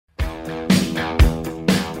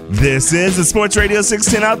This is the Sports Radio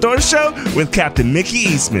 610 Outdoor Show with Captain Mickey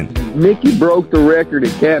Eastman. Mickey broke the record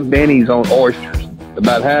at Camp Benny's on oysters,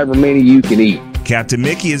 about however many you can eat. Captain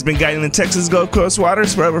Mickey has been guiding the Texas Gulf Coast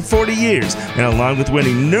waters for over 40 years, and along with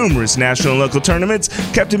winning numerous national and local tournaments,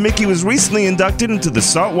 Captain Mickey was recently inducted into the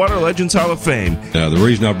Saltwater Legends Hall of Fame. The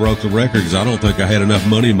reason I broke the record is I don't think I had enough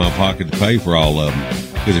money in my pocket to pay for all of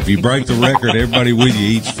them. Because if you break the record, everybody with you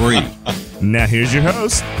eats free. Now here's your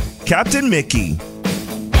host, Captain Mickey.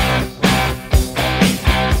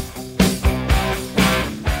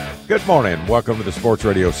 Good morning. Welcome to the Sports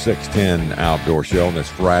Radio 610 Outdoor Show on this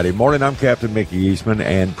Friday morning. I'm Captain Mickey Eastman,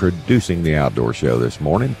 and producing the Outdoor Show this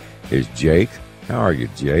morning is Jake. How are you,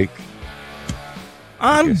 Jake?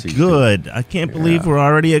 I'm good. I can't believe we're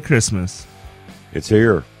already at Christmas. It's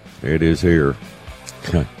here. It is here.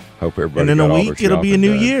 Hope everybody. And in a week, it'll be a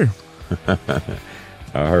new year.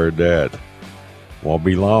 I heard that. Won't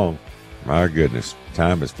be long. My goodness.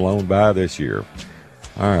 Time has flown by this year.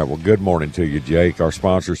 All right, well, good morning to you, Jake. Our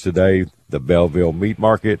sponsors today, the Belleville Meat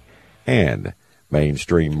Market and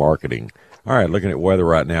Mainstream Marketing. All right, looking at weather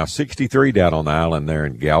right now, 63 down on the island there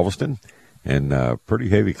in Galveston, and pretty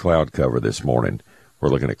heavy cloud cover this morning. We're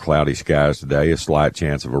looking at cloudy skies today, a slight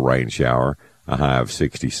chance of a rain shower, a high of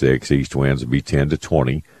 66. East winds will be 10 to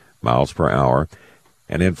 20 miles per hour.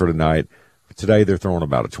 And then for tonight, today they're throwing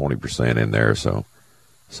about a 20% in there, so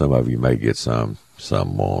some of you may get some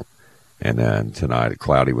won't. And then tonight,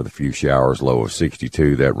 cloudy with a few showers, low of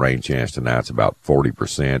 62. That rain chance tonight's about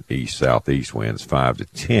 40%. East-southeast winds 5 to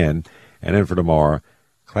 10. And then for tomorrow,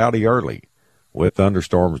 cloudy early with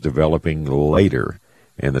thunderstorms developing later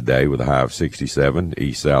in the day with a high of 67.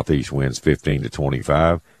 East-southeast winds 15 to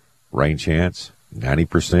 25. Rain chance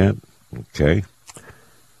 90%. Okay.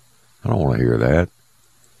 I don't want to hear that.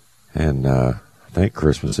 And I think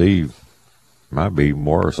Christmas Eve might be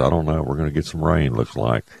worse. I don't know. We're going to get some rain, looks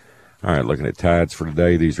like. All right, looking at tides for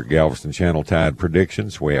today. These are Galveston Channel tide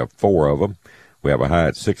predictions. We have 4 of them. We have a high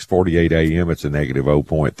at 6:48 a.m. It's a negative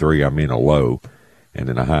 0.3. I mean a low. And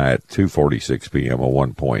then a high at 2:46 p.m. a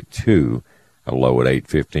 1.2. A low at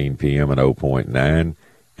 8:15 p.m. an 0.9.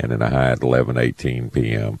 And then a high at 11:18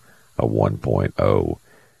 p.m. a 1.0.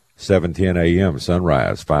 7:10 a.m.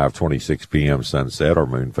 sunrise. 5:26 p.m. sunset or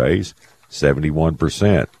moon phase.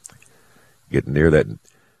 71%. Getting near that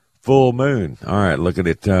full moon. All right, looking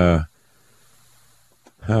at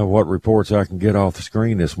what reports I can get off the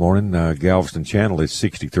screen this morning. Galveston Channel is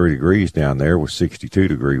 63 degrees down there with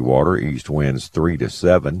 62-degree water. East winds 3 to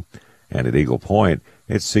 7. And at Eagle Point,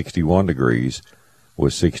 it's 61 degrees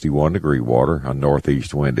with 61-degree water. A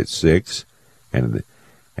northeast wind at 6. And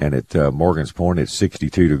at Morgan's Point, it's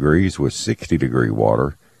 62 degrees with 60-degree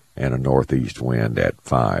water and a northeast wind at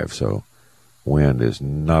 5. So wind is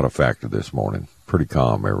not a factor this morning. Pretty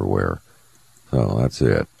calm everywhere. So that's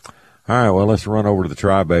it. All right, well, let's run over to the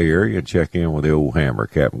TriBay area and check in with the old Hammer,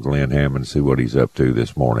 Captain Glenn Hammond, see what he's up to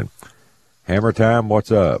this morning. Hammer time,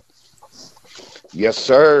 what's up? Yes,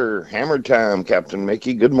 sir. Hammer time, Captain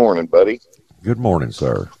Mickey. Good morning, buddy. Good morning,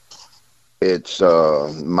 sir. It's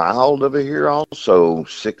mild over here also,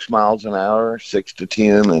 6 miles an hour, 6 to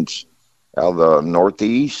 10. It's out of the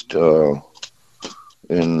northeast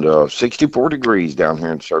and 64 degrees down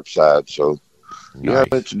here in Surfside, so nice. Yeah,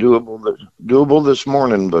 it's doable this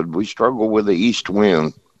morning, but we struggle with the east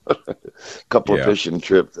wind. Couple of fishing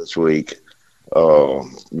trips this week.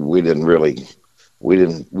 We didn't really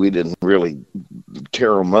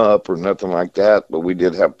tear them up or nothing like that, but we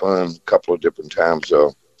did have fun a couple of different times.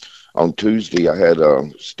 On Tuesday, I had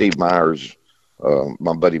Steve Myers,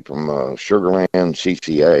 my buddy from Sugarland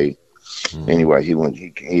CCA. Mm-hmm. Anyway,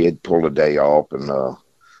 he had pulled a day off, and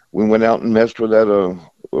we went out and messed with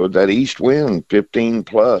that east wind, 15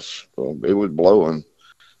 plus. It was blowing,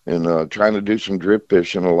 and trying to do some drift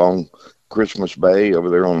fishing along Christmas Bay over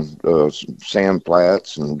there on sand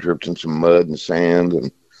flats, and drifting some mud and sand,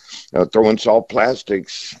 and throwing soft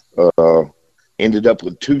plastics. Ended up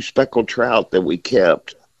with 2 speckled trout that we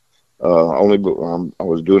kept. I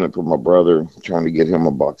was doing it for my brother, trying to get him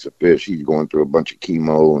a box of fish. He's going through a bunch of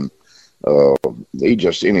chemo, and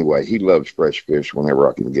he loves fresh fish whenever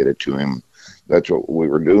I can get it to him. That's what we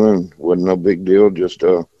were doing. Wasn't no big deal. Just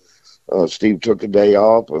Steve took a day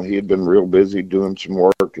off, and he had been real busy doing some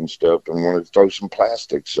work and stuff, and wanted to throw some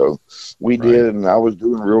plastic. So we did, and I was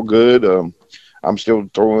doing real good. I'm still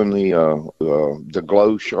throwing the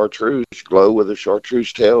glow with a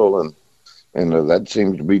chartreuse tail, and that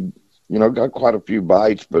seems to be, got quite a few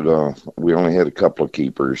bites, but we only had a couple of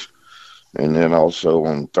keepers. And then also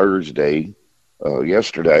on Thursday,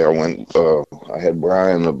 yesterday, I had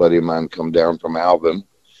Brian, a buddy of mine, come down from Alvin,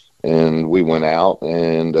 And we went out,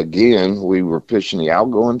 and again, we were fishing the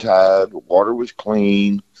outgoing tide. Water was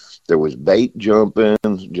clean. There was bait jumping.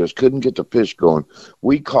 Just couldn't get the fish going.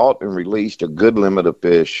 We caught and released a good limit of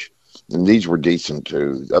fish, and these were decent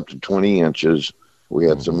too, up to 20 inches. We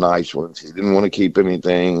had some nice ones. He didn't want to keep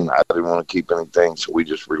anything. I didn't want to keep anything, so we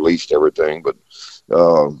just released everything. But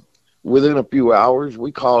within a few hours,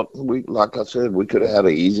 we caught. Like I said, we could have had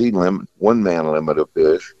an easy limit, 1-man limit of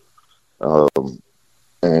fish.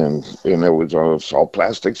 And it was salt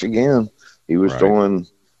plastics again. He was throwing,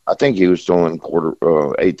 I think he was throwing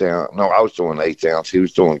eighth ounce. No, I was throwing eighth ounce. He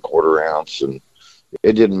was throwing quarter ounce, and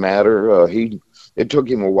it didn't matter. It took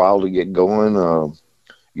him a while to get going.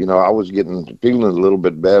 I was feeling a little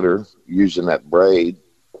bit better using that braid.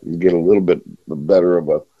 You get a little bit better of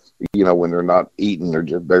when they're not eating, they're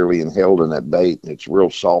just barely inhaled in that bait. It's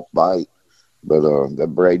real soft bite. But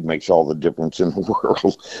that braid makes all the difference in the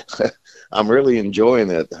world. I'm really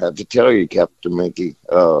enjoying it. I have to tell you, Captain Mickey.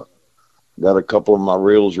 Got a couple of my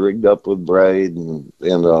reels rigged up with braid, and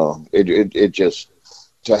it just,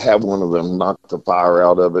 to have one of them knock the fire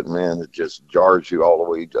out of it, man, it just jars you all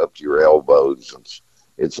the way up to your elbows.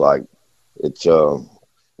 It's no ifs,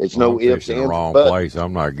 ands, in the wrong but place.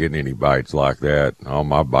 I'm not getting any bites like that. All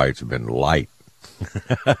my bites have been light.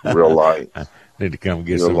 Real light. Need to come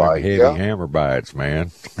get some heavy hammer bites, man.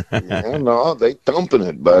 Yeah, no, they thumping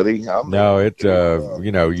it, buddy.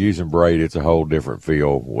 Using braid, it's a whole different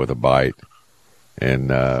feel with a bite.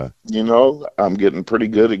 And I'm getting pretty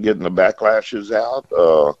good at getting the backlashes out.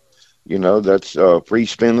 That's free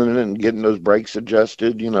spinning and getting those brakes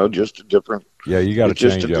adjusted. Just a different. Yeah, you got to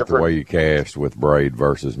change up the way you cast with braid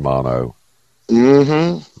versus mono.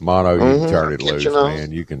 Mm-hmm. Mono, you can turn it loose,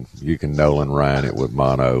 man. You can Nolan Ryan it with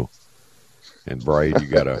mono. And braid, you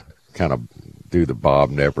got to kind of do the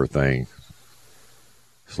Bob Nepper thing.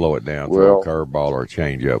 Slow it down, throw a curveball or a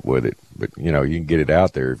change up with it. But, you can get it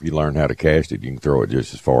out there. If you learn how to cast it, you can throw it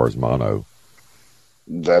just as far as mono.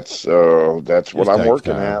 That's what I'm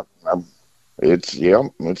working at. It's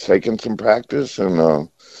taking some practice, and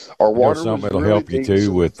our water. Something that'll help you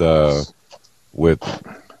too with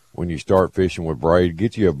when you start fishing with braid.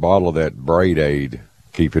 Get you a bottle of that Braid Aid.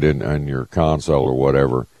 Keep it in your console or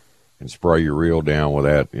whatever. And spray your reel down with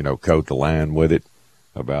that, coat the line with it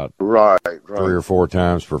about 3 or 4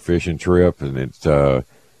 times per fishing trip, and it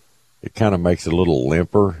kind of makes it a little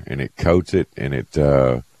limper, and it coats it, and it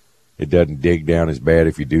doesn't dig down as bad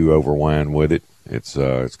if you do overwind with it.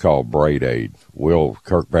 It's called Braid Aid. Will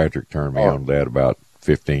Kirkpatrick turned me on that about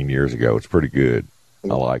 15 years ago. It's pretty good.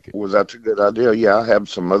 I like it. Well, that's a good idea. Yeah, I have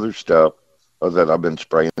some other stuff that I've been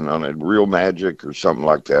spraying on it, Real Magic or something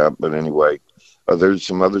like that. But anyway. There's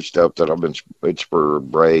some other stuff that it's for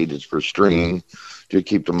braid, it's for string, to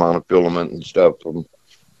keep the monofilament and stuff from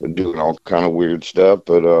doing all kind of weird stuff.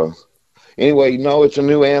 But anyway, it's a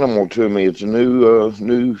new animal to me. It's a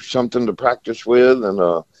new something to practice with,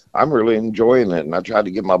 and I'm really enjoying it. And I tried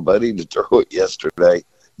to get my buddy to throw it yesterday,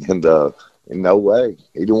 and no way.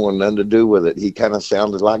 He didn't want nothing to do with it. He kind of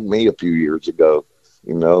sounded like me a few years ago,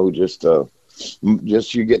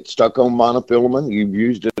 just you get stuck on monofilament. You've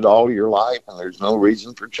used it all your life, and there's no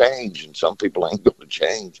reason for change. And some people ain't going to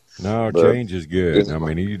change. No, change is good.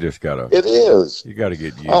 You just gotta. It is. You got to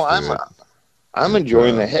get used to it. I'm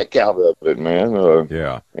enjoying the heck out of it, man.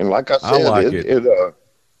 Yeah. And like I said,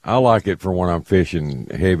 I like it for when I'm fishing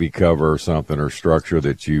heavy cover or something, or structure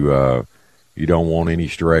that you don't want any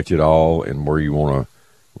stretch at all, and where you want to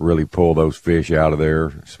really pull those fish out of there,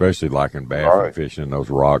 especially like in bass fishing,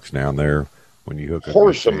 those rocks down there. When you hook up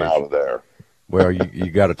horse him out of there. Well,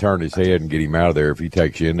 you got to turn his head and get him out of there. If he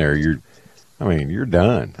takes you in there, you're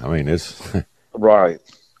done. It's right.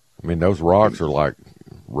 Those rocks are like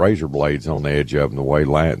razor blades on the edge of them. The way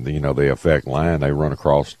they affect line, they run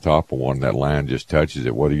across the top of one. That line just touches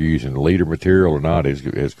it. Whether you're using leader material or not,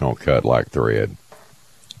 it's going to cut like thread.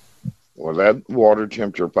 Well, that water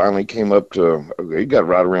temperature finally came up to. It got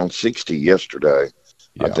right around 60 yesterday.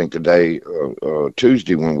 Yeah. I think today,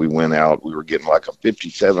 Tuesday, when we went out, we were getting like a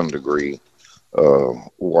 57-degree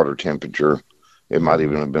water temperature. It might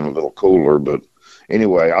even have been a little cooler, but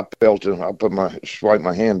anyway, I felt it. I swiped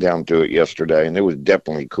my hand down to it yesterday, and it was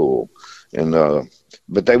definitely cool. And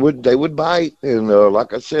but they would bite, and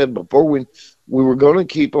like I said before, we were going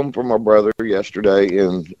to keep them for my brother yesterday,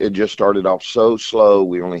 and it just started off so slow.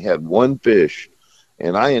 We only had one fish,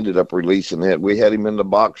 and I ended up releasing it. We had him in the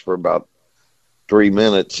box for about 3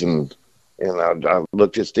 minutes, and I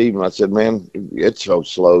looked at Steve and I said, "Man, it's so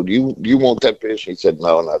slow. Do you want that fish?" He said,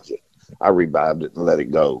 "No," and I revived it and let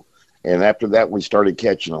it go. And after that, we started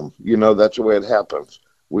catching them. That's the way it happens.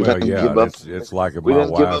 We Well, didn't yeah, give up. it's like if We my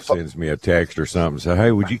didn't give wife up. sends me a text or something, say,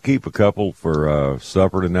 "Hey, would you keep a couple for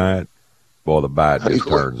supper tonight?" Boy, the bite just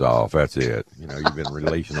turns off. That's it. You know, you've been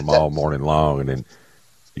releasing them all morning long, and then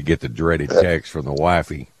you get the dreaded text from the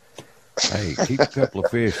wifey. Hey, keep a couple of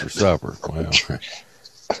fish for supper. Well,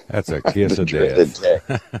 that's a kiss of death.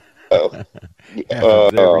 Happens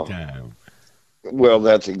every time. Well,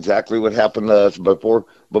 that's exactly what happened to us.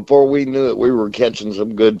 Before we knew it, we were catching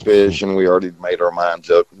some good fish, and we already made our minds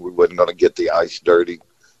up we wasn't going to get the ice dirty.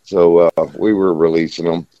 So we were releasing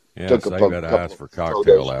them. Yeah, save that ice for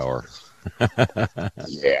cocktail hour.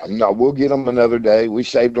 Yeah, no, we'll get them another day. We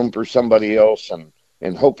saved them for somebody else, and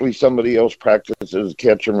hopefully somebody else practices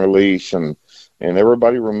catch and release. And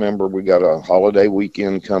everybody remember, we got a holiday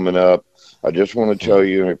weekend coming up. I just want to tell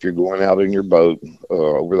you, if you're going out in your boat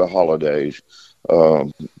over the holidays,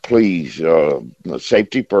 please,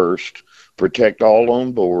 safety first, protect all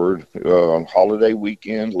on board. Holiday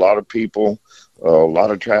weekend, a lot of people, a lot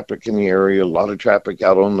of traffic in the area, a lot of traffic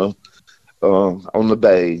out on the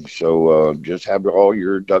bay. So just have all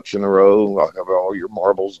your ducks in a row, have all your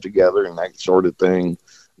marbles together and that sort of thing.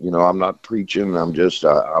 You know, I'm not preaching. I'm just,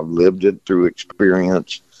 I've lived it through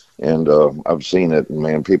experience, and I've seen it. And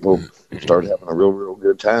man, people start having a real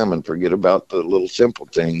good time and forget about the little simple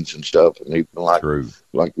things and stuff. And even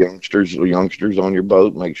like youngsters on your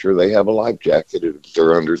boat, make sure they have a life jacket if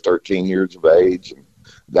they're under 13 years of age, and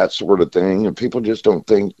that sort of thing. And people just don't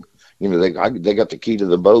think, you know, they got the key to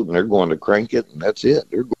the boat and they're going to crank it, and that's it.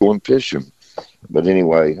 They're going fishing. But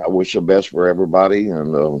anyway, I wish the best for everybody,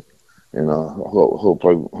 and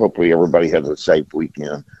hopefully everybody has a safe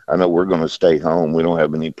weekend. I know we're going to stay home. We don't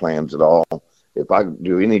have any plans at all. If I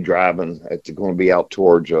do any driving, it's going to be out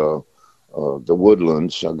towards the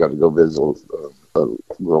Woodlands. I've got to go visit a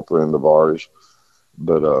girlfriend of ours.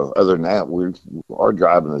 But other than that, our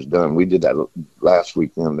driving is done. We did that last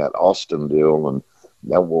weekend, that Austin deal, and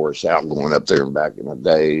that wore us out going up there and back in the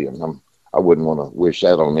day. And I wouldn't want to wish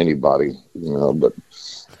that on anybody, you know. But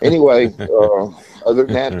anyway, other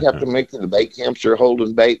than that, Captain Mickey, the bait camps are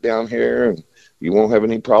holding bait down here, and you won't have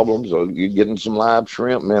any problems. You're getting some live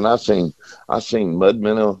shrimp, man. I seen mud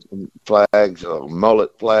minnow flags,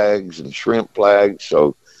 mullet flags, and shrimp flags.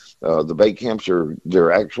 So the bait camps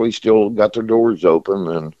they're actually still got their doors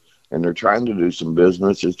open, and they're trying to do some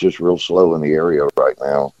business. It's just real slow in the area right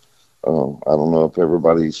now. I don't know if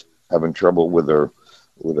everybody's having trouble with their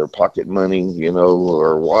pocket money, you know,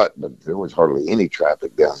 or what, but there was hardly any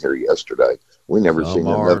traffic down here yesterday. We never seen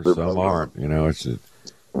another. Some aren't. You know, it's the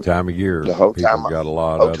time of year. The whole People time got a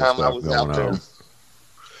lot of other stuff going on.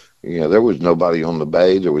 Yeah, there was nobody on the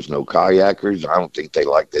bay. There was no kayakers. I don't think they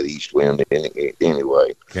like that east wind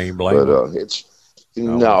anyway. Can't blame them. It's right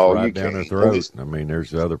you down can't. their throat. I mean,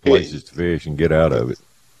 there's other places to fish and get out of it.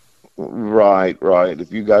 Right.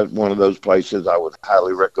 If you got one of those places, I would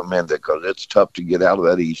highly recommend it, because it's tough to get out of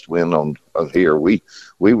that east wind on here. We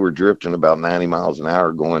were drifting about 90 miles an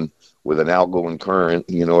hour going with an outgoing current,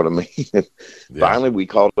 you know what I mean? Yeah. Finally, we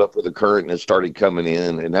caught up with the current, and it started coming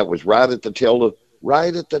in, and that was right at the tail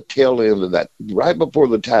end of that, right before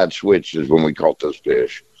the tide switched is when we caught those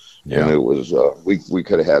fish. Yeah. And it was, we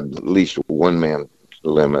could have had at least a one-man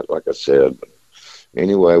limit, like I said. But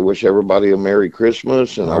anyway, I wish everybody a Merry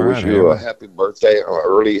Christmas, and I wish you a happy birthday,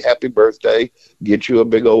 early happy birthday. Get you a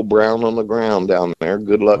big old brown on the ground down there.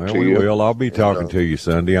 Good luck to you. We will. I'll be talking to you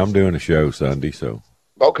Sunday. I'm doing a show Sunday, so.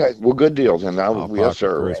 Okay, well, good deal. And yes,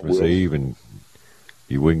 sir. Christmas Eve, and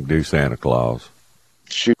we can do Santa Claus.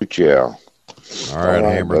 Shoot, yeah. All right,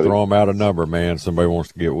 Hammer, buddy. Throw them out a number, man. Somebody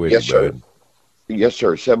wants to get with you, sir. Bud. Yes,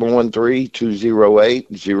 sir.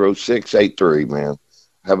 713-208-0683, man.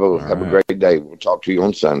 Have a great day. We'll talk to you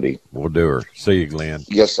on Sunday. We'll do her. See you, Glenn.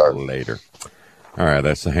 Yes, sir. Later. All right,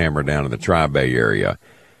 that's the Hammer down in the TriBay area.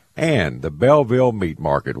 And the Belleville Meat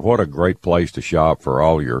Market. What a great place to shop for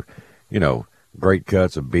all your, great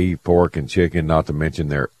cuts of beef, pork, and chicken, not to mention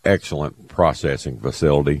their excellent processing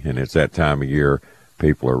facility. And it's that time of year.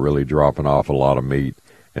 People are really dropping off a lot of meat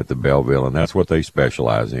at the Belleville, and that's what they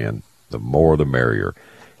specialize in. The more, the merrier.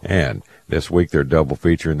 And this week they're double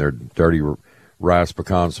featuring their dirty rice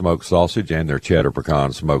pecan smoked sausage and their cheddar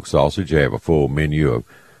pecan smoked sausage. They have a full menu of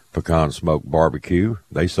pecan smoked barbecue.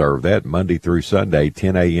 They serve that Monday through Sunday,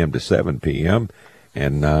 10 a.m. to 7 p.m.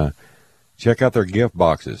 And check out their gift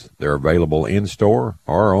boxes. They're available in-store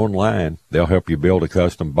or online. They'll help you build a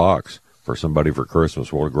custom box for somebody for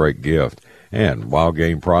Christmas. What a great gift. And wild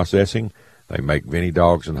game processing. They make Vinny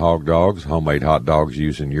dogs and hog dogs, homemade hot dogs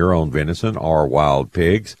using your own venison or wild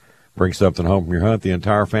pigs. Bring something home from your hunt the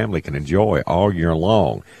entire family can enjoy all year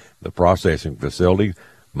long. The processing facility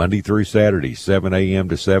Monday through Saturday, 7 a.m.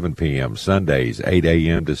 to 7 p.m. Sundays, 8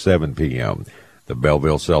 a.m. to 7 p.m. The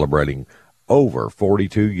Belleville celebrating over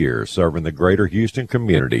 42 years serving the greater Houston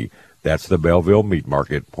community. That's the Belleville Meat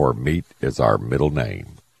Market, where meat is our middle name.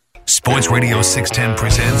 Sports Radio 610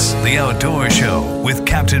 presents The Outdoor Show with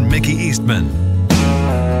Captain Mickey Eastman.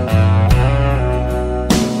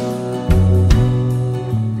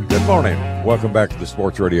 Good morning. Welcome back to the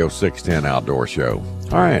Sports Radio 610 Outdoor Show.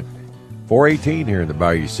 All right. 418 here in the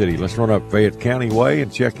Bayou City. Let's run up Fayette County Way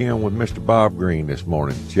and check in with Mr. Bob Green this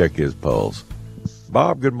morning. Check his pulse.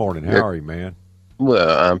 Bob, good morning. How are you, man?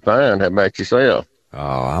 Well, I'm fine. How about yourself? Oh,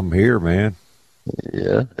 I'm here, man.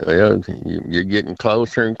 Yeah. Well, you're getting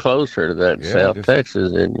closer and closer to that South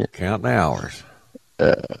Texas, isn't you? Counting hours.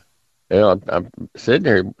 I'm sitting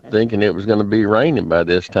here thinking it was going to be raining by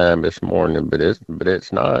this time this morning, but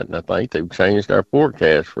it's not. And I think they've changed our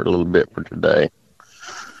forecast for a little bit for today.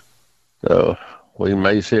 So we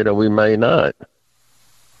may see it or we may not.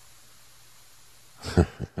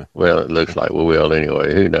 Well, it looks like we will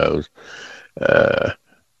anyway. Who knows?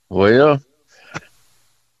 Well,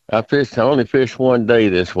 I only fished one day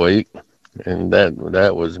this week, and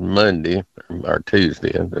that was Monday or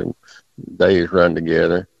Tuesday. The days run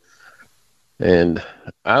together, and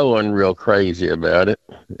I wasn't real crazy about it.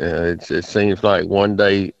 It seems like one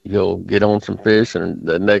day you'll get on some fish, and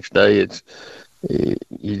the next day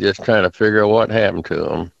you're just trying to figure out what happened to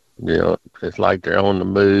them. You know, it's like they're on the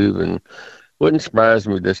move, and wouldn't surprise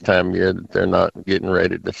me this time of year that they're not getting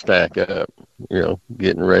ready to stack up. You know,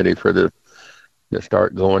 getting ready to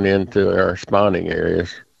start going into our spawning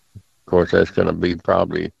areas. Of course, that's going to be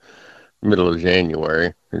probably middle of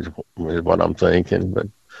January is what I'm thinking. But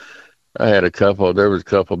there was a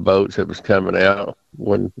couple of boats that was coming out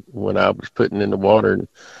when I was putting in the water. And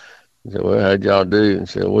I said, well, how'd y'all do? And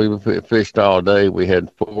said, we fished all day. We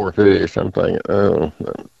had 4 fish. I'm thinking, oh,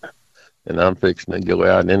 and I'm fixing to go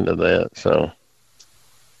out into that. So,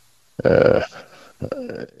 I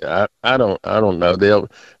don't know.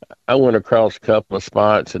 I went across a couple of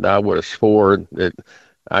spots that I would have swore that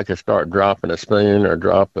I could start dropping a spoon or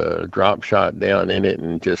drop a drop shot down in it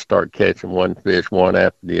and just start catching one fish one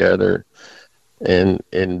after the other. And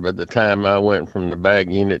by the time I went from the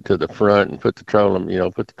bag unit to the front and put the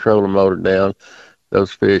trolling motor down,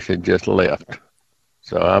 those fish had just left.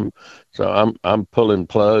 So I'm pulling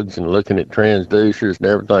plugs and looking at transducers and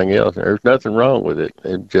everything else. There's nothing wrong with it.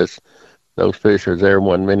 It just those fish are there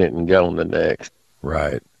 1 minute and gone the next.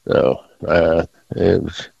 Right. So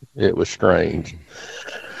it was strange.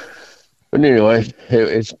 But anyway,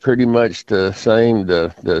 it's pretty much the same.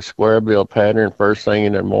 The square bill pattern first thing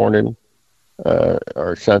in the morning.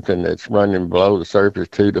 Or something that's running below the surface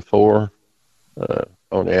 2 to 4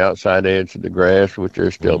 on the outside edge of the grass, which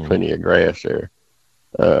there's still plenty of grass there.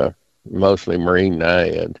 Mostly marine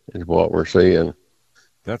naiad is what we're seeing.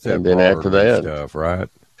 That's that. And then after that stuff, right?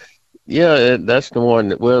 Yeah, that's the one.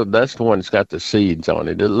 That's the one that's got the seeds on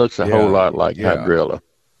it. It looks a whole lot like hydrilla.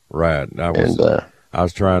 Right. I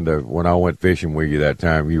was trying to, when I went fishing with you that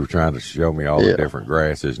time, you were trying to show me all the different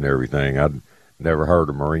grasses and everything. I'd never heard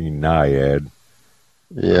of marine naiad.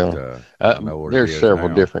 Yeah. But, there's several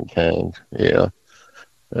different kinds. Yeah.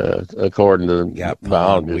 According to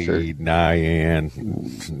biologists. Pondweed, naiad,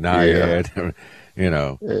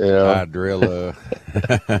 hydrilla,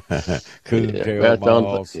 coontail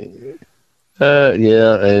moths.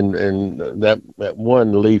 And that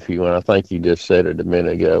one leafy one, I think you just said it a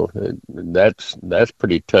minute ago, that's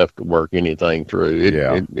pretty tough to work anything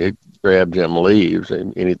through. It grabs them leaves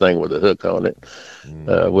and anything with a hook on it.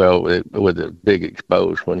 With a big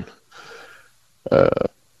exposed one.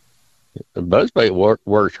 The buzzbait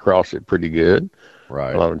works across it pretty good,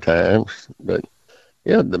 right? A lot of times, but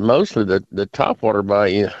mostly the topwater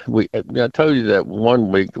bite. I told you that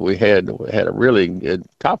one week we had a really good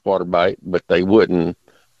topwater bite, but they wouldn't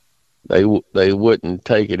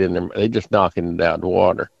take it in there. They just knocking it out of the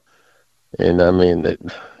water, and I mean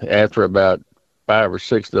after about 5 or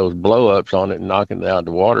 6 of those blow ups on it and knocking it out of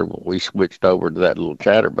the water, we switched over to that little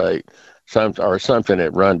chatterbait, something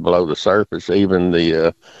that run below the surface. Even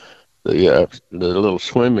the little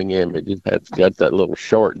swimming image has got that little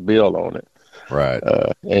short bill on it, right?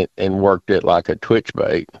 And worked it like a twitch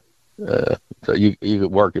bait. So you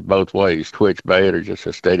could work it both ways, twitch bait or just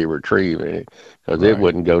a steady retrieve, because it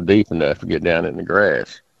wouldn't go deep enough to get down in the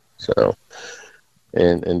grass. So,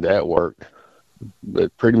 and that worked.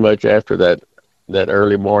 But pretty much after that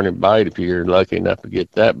early morning bite, if you're lucky enough to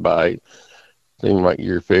get that bite, seemed like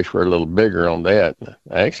your fish were a little bigger on that.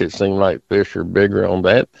 Actually, it seemed like fish are bigger on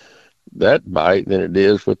that bite than it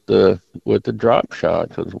is with the drop shot,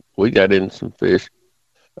 because we got in some fish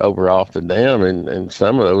over off the dam, and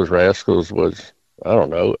some of those rascals was, I don't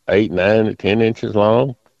know, 8, 9, 10 inches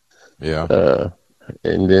long. Yeah.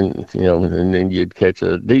 And then, and then you'd catch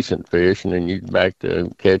a decent fish, and then you'd back to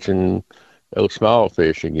catching those small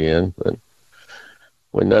fish again. But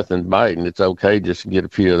when nothing's biting, it's okay just to get a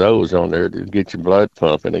few of those on there to get your blood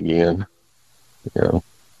pumping again. You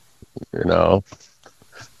know.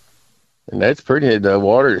 And that's pretty. The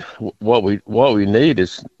water. What we need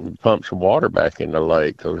is pump some water back in the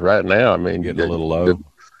lake. Because right now, I mean, Getting a little low.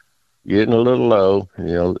 Getting a little low.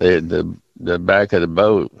 The back of the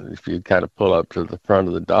boat. If you kind of pull up to the front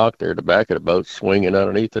of the dock there, the back of the boat's swinging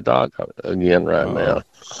underneath the dock again right now.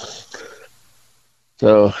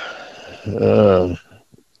 So,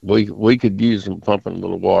 we could use them pumping a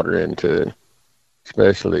little water into it,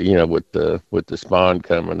 especially with the spawn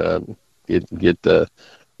coming up. Get the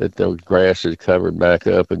grass is covered back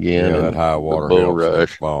up again. Yeah, that high water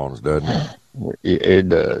helps spawns, doesn't it? It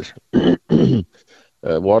does.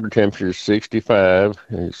 Water temperature is 65,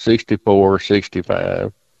 64,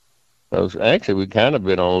 65. Actually, we kind of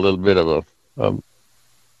been on a little bit of a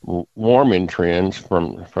warming trends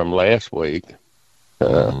from last week.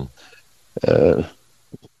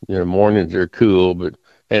 Mornings are cool, but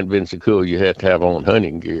hadn't been so cool. You had to have on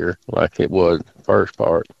hunting gear like it was the first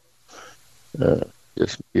part.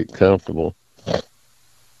 Just get comfortable.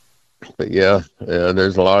 But yeah,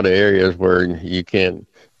 there's a lot of areas where you can't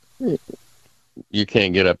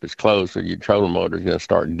get up as close, or your trolling motor is going to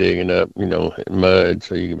start digging up, mud.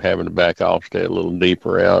 So you're having to back off, stay a little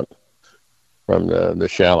deeper out from the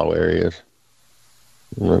shallow areas.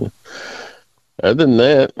 Other than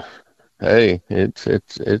that, hey,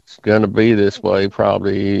 it's going to be this way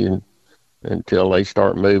probably until they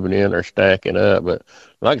start moving in or stacking up. But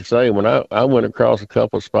like I say, when I went across a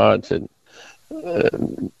couple of spots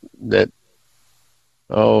that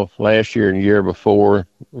last year and the year before,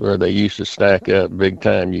 where they used to stack up big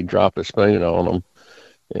time, you drop a spoon on them.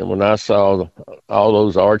 And when I saw all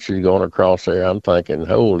those arches going across there, I'm thinking,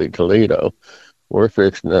 holy Toledo, we're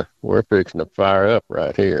fixing to fire up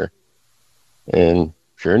right here. And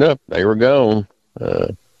sure enough, they were gone. I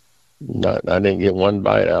didn't get one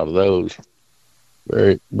bite out of those.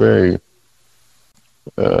 Very, very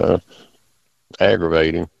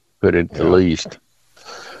aggravating, put it to least.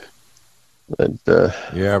 But,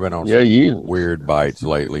 I've been on some weird bites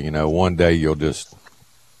lately. One day you'll just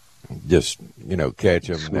catch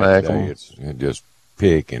them. Smack next day it's just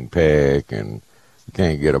pick and peck, and you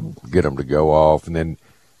can't get them to go off. And then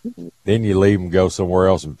you leave them, go somewhere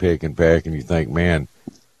else and pick and peck, and you think, man,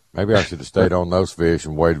 maybe I should have stayed on those fish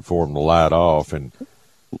and waited for them to light off. And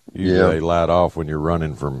usually they light off when you're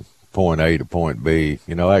running from point A to point B.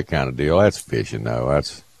 That kind of deal. That's fishing, though.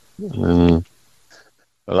 That's.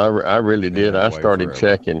 Well, I really did. I started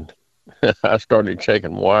checking. I started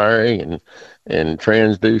checking wiring and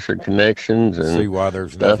transducer connections and see why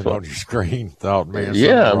there's nothing on your screen. Thought, man,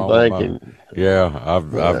 I'm thinking.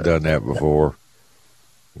 I've done that before.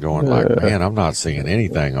 Going like, man, I'm not seeing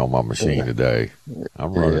anything on my machine today.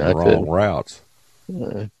 I'm running the wrong routes.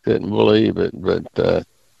 I couldn't believe it, but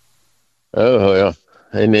oh well.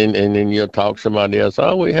 And then you'll talk to somebody else.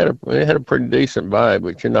 Oh, we had a pretty decent bite,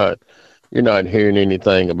 but you're not hearing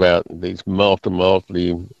anything about these multi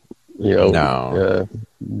deals. I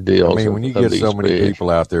mean, when you get so many people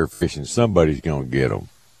out there fishing, somebody's going to get them.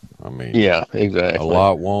 I mean, yeah, exactly. A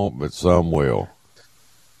lot won't, but some will.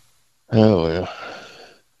 Oh well,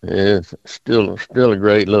 it's still a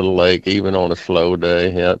great little lake, even on a slow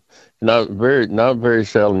day. Yeah, not very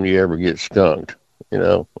seldom you ever get skunked.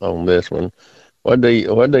 On this one. What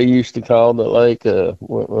they used to call the lake?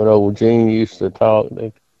 What old Gene used to talk.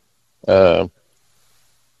 Like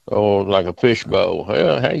a fish bowl.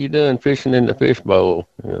 Well, how you doing fishing in the fish bowl?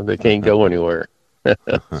 They can't go anywhere.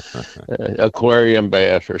 Aquarium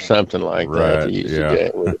bass or something like that. They used to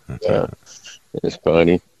get with it. It's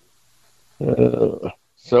funny.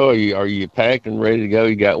 So are you packed and ready to go?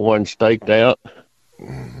 You got one staked out?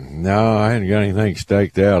 No, I hadn't got anything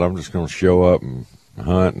staked out. I'm just going to show up and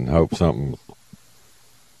hunt and hope something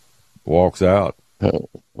walks out.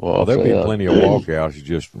 Well, there'll be plenty of walkouts.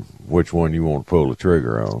 Just which one you want to pull the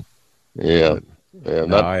trigger on. Yeah.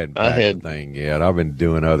 I hadn't packed anything yet. I've been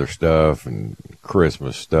doing other stuff and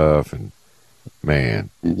Christmas stuff, and man,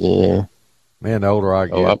 the older I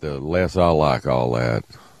get, the less I like all that.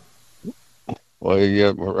 Well,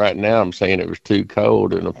 yeah, right now I'm saying it was too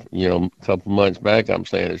cold, and a couple months back I'm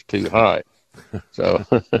saying it's too hot. So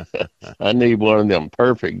I need one of them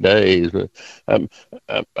perfect days. But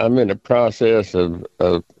I'm in the process of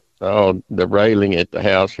the railing at the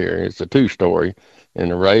house here. It's a 2-story,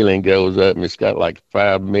 and the railing goes up, and it's got like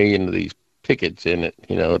 5 million of these pickets in it,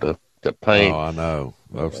 to paint. Oh, I know.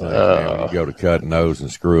 Those things, man, when you go to cutting those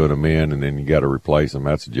and screwing them in and then you got to replace them,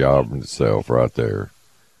 that's a job in itself right there.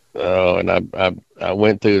 Oh, and I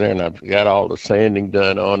went through there and I've got all the sanding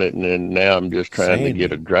done on it, and then now I'm just trying to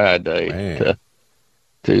get a dry day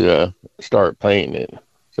to start painting it.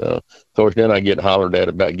 So, of course, then I get hollered at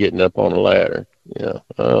about getting up on a ladder. Yeah.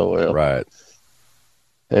 Oh, well. Right.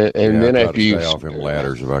 And then after you stay off them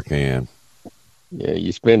ladders if I can. Yeah,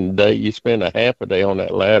 you spend a half a day on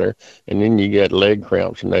that ladder, and then you get leg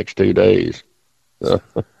cramps the next 2 days. So,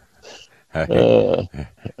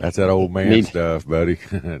 that's that old man stuff, buddy.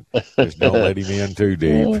 Just don't let him in too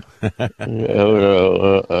deep.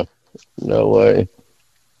 No way.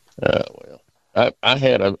 Well, I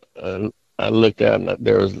had I looked out and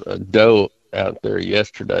there was a doe out there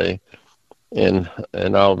yesterday, and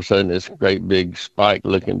all of a sudden this great big spike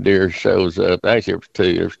looking deer shows up. Actually,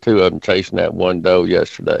 there's two of them chasing that one doe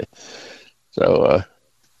yesterday. So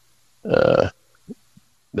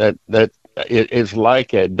it's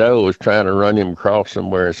like that doe was trying to run him across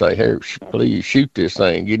somewhere and say, "Here, please shoot this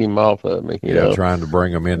thing, get him off of me." You know? Trying to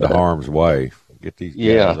bring them into harm's way. Get these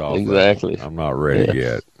guys off. Exactly. I'm not ready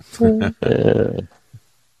yet.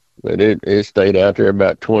 But it stayed out there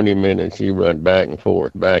about 20 minutes. He run back and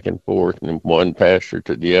forth, and one pasture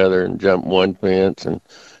to the other, and jump one fence, and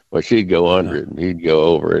she'd go under it, and he'd go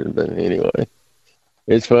over it. But anyway,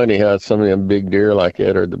 it's funny how some of them big deer like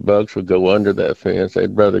that, or the bucks, would go under that fence.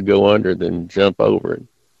 They'd rather go under than jump over it.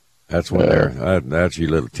 That's when that's you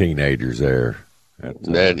little teenagers there.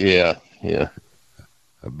 Yeah.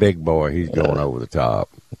 A big boy, he's going over the top.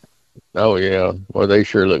 Oh, yeah. Well, they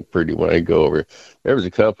sure look pretty when they go over. There was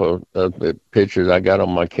a couple of the pictures I got on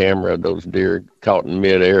my camera of those deer caught in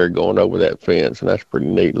midair going over that fence, and that's a pretty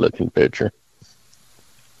neat looking picture.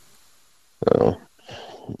 So,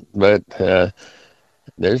 but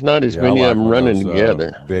there's not as many of them running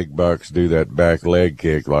together. Big bucks do that back leg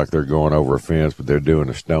kick like they're going over a fence, but they're doing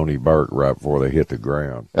a Stony Burke right before they hit the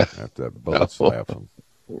ground after that bullet slaps them.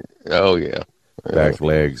 Oh, yeah. Back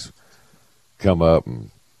legs come up and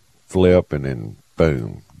flip, and then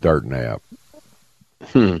boom, dirt nap.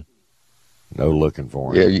 No looking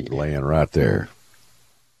for him, laying right there.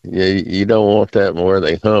 Yeah, you don't want that where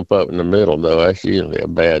they hump up in the middle, though. That's usually a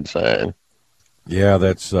bad sign. Yeah,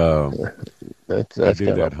 that's kind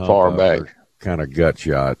of far back, kind of gut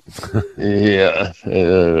shot. Yeah,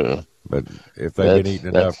 but if they've been eating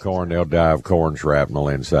enough corn, they'll die of corn shrapnel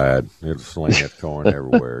inside. It'll sling that corn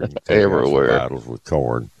everywhere. Everywhere. Battles with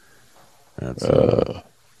corn. That's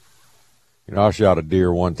I shot a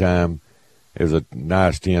deer one time. It was a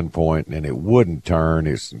nice 10-point, and it wouldn't turn.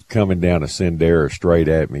 It's coming down a Sendera straight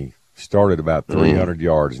at me. Started about 300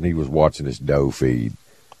 yards, and he was watching this doe feed.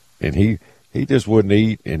 And he just wouldn't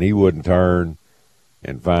eat, and he wouldn't turn.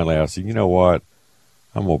 And finally I said, you know what?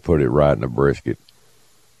 I'm going to put it right in the brisket.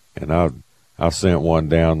 And I sent one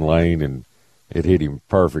down the lane, and it hit him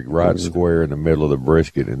perfect right square in the middle of the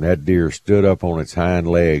brisket. And that deer stood up on its hind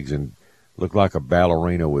legs and looked like a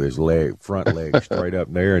ballerina with his front leg straight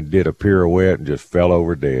up there, and did a pirouette and just fell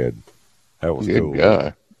over dead. That was cool. Good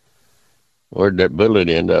God. Where'd that bullet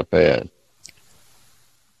end up at?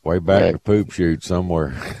 Way back in the poop chute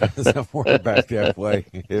somewhere. Somewhere back that way.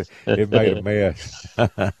 It made a mess. I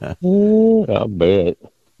bet.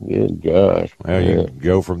 Good gosh. Well, you can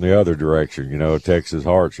go from the other direction, a Texas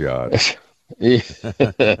heart shot. If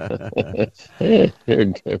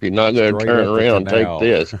you're not going to turn around, take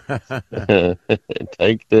this.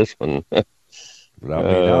 Take this one. But I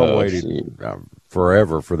mean, I waited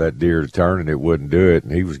forever for that deer to turn, and it wouldn't do it.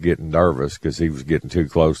 And he was getting nervous because he was getting too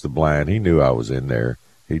close to blind. He knew I was in there.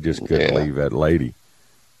 He just couldn't leave that lady.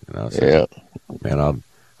 And I said, man,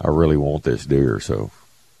 I really want this deer. So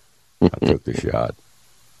I took the shot.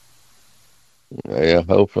 Yeah,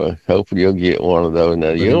 hopefully you'll get one of those.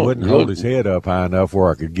 Now, he wouldn't hold his head up high enough where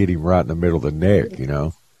I could get him right in the middle of the neck,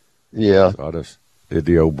 Yeah. So I just did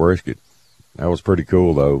the old brisket. That was pretty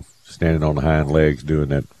cool, though, standing on the hind legs doing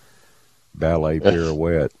that ballet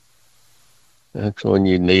pirouette. That's when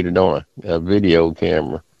you need it on a video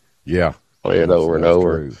camera. Yeah. Play it over and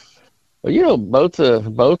over. True. Well, both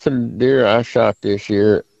the deer I shot this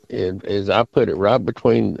year is I put it right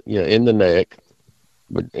between, in the neck,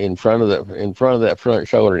 but in front of that front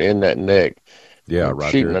shoulder, in that neck. Yeah,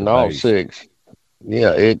 right shooting there. Shooting an all six.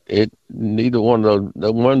 Yeah, it neither one of those.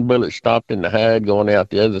 The one bullet stopped in the hide going out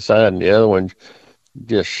the other side, and the other one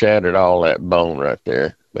just shattered all that bone right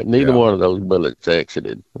there. But neither one of those bullets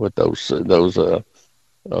exited with those the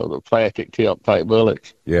plastic tip type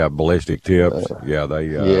bullets. Yeah, ballistic tips.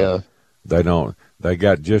 They don't They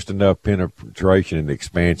got just enough penetration and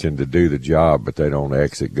expansion to do the job, but they don't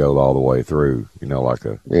exit go all the way through, like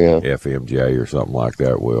a FMJ or something like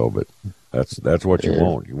that will. But that's what you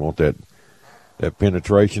want. You want that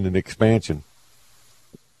penetration and expansion.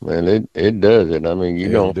 Man, it does it. I mean,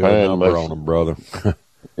 you don't do find a number much on them, brother.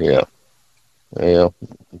 Yeah.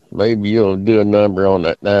 Maybe you'll do a number on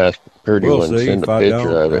that nice, pretty We'll one. see. Send If a I picture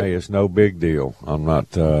don't, of it. hey, it's no big deal. I'm not.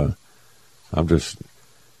 I'm just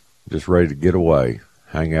ready to get away,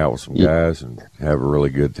 hang out with some guys, and have a really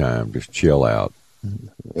good time. Just chill out.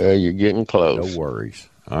 Yeah, you're getting close. No worries.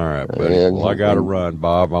 All right, buddy. Well, I got to run,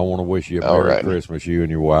 Bob. I want to wish you a Merry Christmas, you and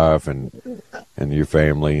your wife, and your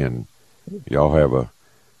family, and y'all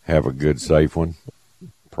have a good, safe one.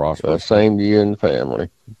 Prosperous. Same to you and the family.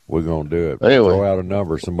 We're gonna do it. Anyway, throw out a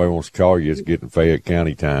number. Somebody wants to call you. It's getting Fayette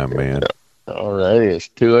County time, man. All right, it's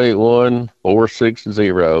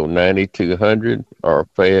 281-460-9200 or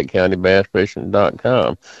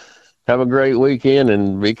FayetteCountyBassFishing.com. Have a great weekend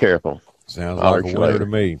and be careful. Sounds like a winner to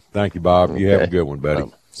me. Thank you, Bob. You have a good one, buddy.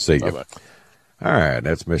 See you. Bye-bye. All right,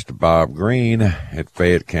 that's Mr. Bob Green at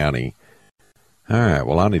Fayette County. All right,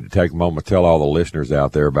 well, I need to take a moment to tell all the listeners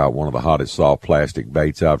out there about one of the hottest soft plastic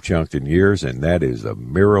baits I've chunked in years, and that is the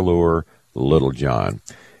Mirror Little John.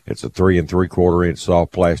 It's a 3 3/4 inch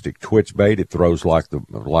soft plastic twitch bait. It throws like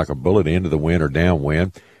a bullet into the wind or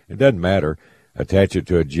downwind. It doesn't matter. Attach it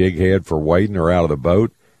to a jig head for wading or out of the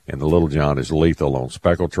boat, and the Little John is lethal on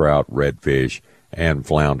speckled trout, redfish, and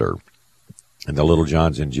flounder. And the Little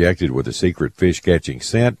John's injected with a secret fish-catching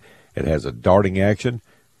scent. It has a darting action.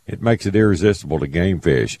 It makes it irresistible to game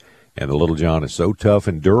fish, and the Little John is so tough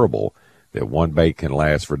and durable that one bait can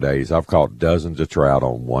last for days. I've caught dozens of trout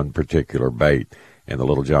on one particular bait, and the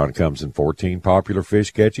Little John comes in 14 popular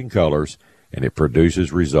fish-catching colors, and it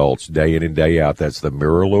produces results day in and day out. That's the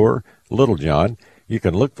Mirror Little John. You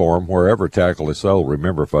can look for them wherever tackle is sold.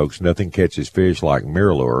 Remember, folks, nothing catches fish like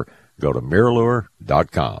Mirror. Go to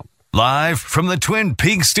mirrorlure.com. Live from the Twin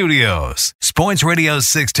Peaks Studios, Sports Radio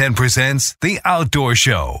 610 presents The Outdoor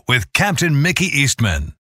Show with Captain Mickey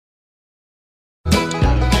Eastman.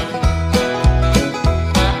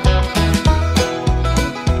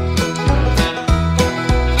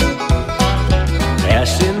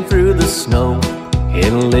 Dashing through the snow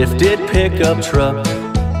in a lifted pickup truck,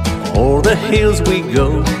 o'er the hills we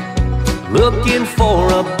go, looking for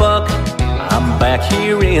a buck. I'm back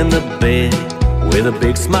here in the bed with a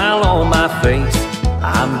big smile on my face.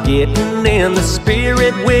 I'm getting in the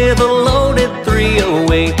spirit with a loaded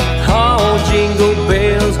 308. Oh, jingle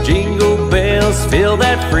bells, fill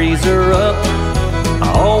that freezer up.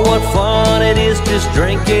 Oh, what fun it is just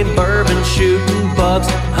drinking bourbon, shooting bucks.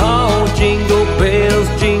 Oh, jingle bells,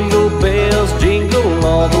 jingle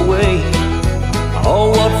all the way. Oh,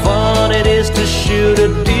 what fun it is to shoot a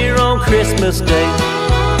deer on Christmas Day.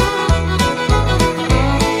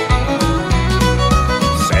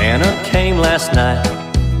 Santa came last night,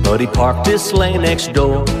 but he parked his sleigh next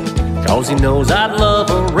door, 'cause he knows I'd love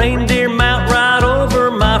a reindeer mount right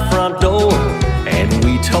over my front door. And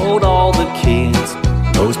we told all the kids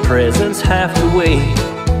those presents have to wait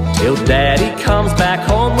till Daddy comes back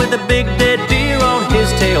home with a big dead deer on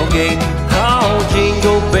his tailgate. Oh,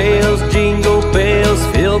 jingle bells,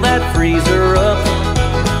 fill that freezer up.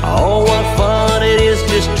 Oh, what fun it is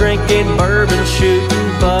just drinking bourbon,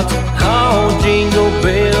 shooting bucks. Oh, jingle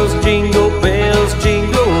bells, jingle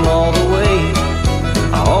all the way.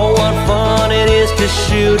 Oh, what fun it is to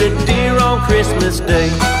shoot a deer on Christmas Day.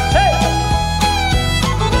 Hey!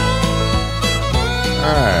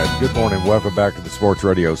 All right, good morning. Welcome back to the Sports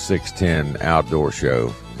Radio 610 Outdoor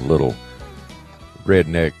Show. A little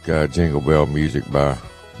redneck jingle bell music by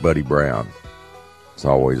Buddy Brown. It's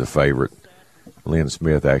always a favorite. Lynn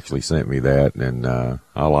Smith actually sent me that, and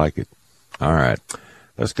I like it. All right,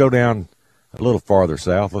 let's go down a little farther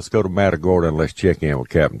south. Let's go to Matagorda and let's check in with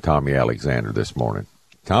Captain Tommy Alexander this morning.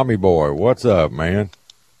 Tommy boy, what's up, man?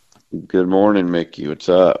 Good morning, Mickey. What's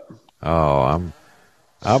up? Oh,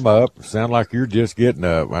 I'm up. Sound like you're just getting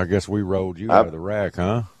up. I guess we rolled you out of the rack,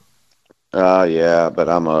 huh? Yeah, but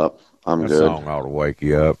I'm up. I'm good. That song ought to wake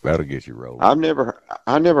you up. That'll get you rolling. I never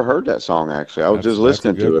heard that song actually. I was just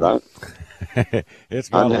listening to it. It's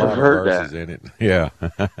got a lot of verses in it. Yeah.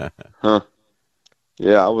 Huh.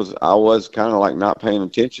 Yeah, I was kind of like not paying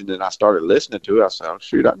attention, and I started listening to it. I said, "Oh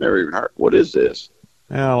shoot, I never even heard. What is this?"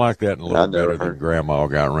 Yeah, I like that a little better than Grandma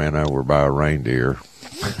got ran over by a reindeer.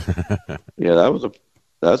 Yeah,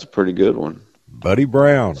 that's a pretty good one. Buddy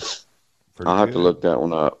Brown. I'll have to look that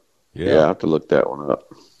one up. Yeah, I'll have to look that one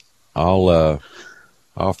up. I'll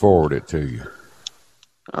forward it to you.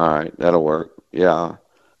 All right, that'll work. Yeah,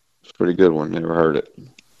 it's a pretty good one. Never heard it.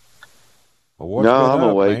 Well, what's No, been I'm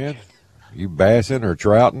up, awake. man? You bassing or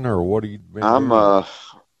trouting or what have you been doing?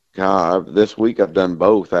 God, this week I've done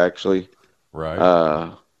both actually. Right.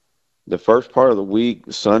 The first part of the week,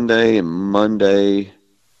 Sunday and Monday.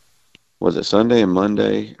 Was it Sunday and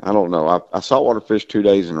Monday? I don't know. I saltwater fished 2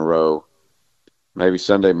 days in a row. Maybe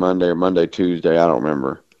Sunday, Monday, or Monday, Tuesday. I don't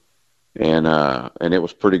remember. And it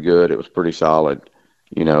was pretty good. It was pretty solid.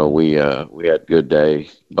 You know, we had good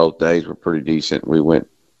days. Both days were pretty decent.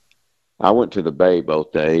 I went to the bay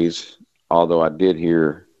both days, although I did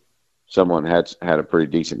hear someone had a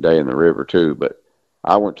pretty decent day in the river too. But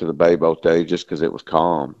I went to the bay both days just because it was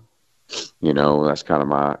calm. You know, that's kind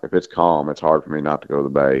of if it's calm, it's hard for me not to go to the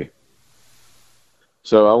bay.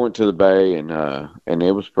 So I went to the bay and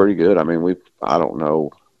it was pretty good. I mean, I don't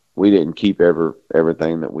know, we didn't keep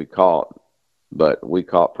everything that we caught, but we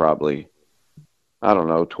caught probably, I don't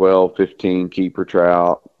know, 12, 15 keeper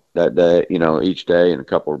trout that day, you know, each day, and a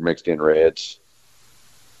couple of mixed in reds.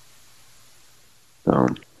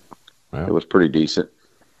 It was pretty decent.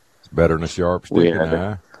 It's better than a sharp stick in the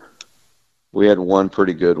eye. We had one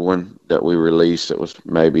pretty good one that we released. It was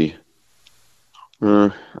maybe,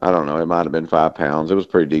 I don't know, it might have been 5 pounds. It was a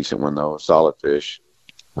pretty decent one, though, a solid fish.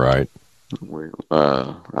 Right.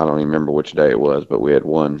 I don't even remember which day it was, but we had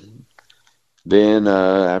one. Then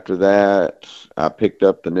after that, I picked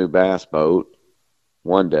up the new bass boat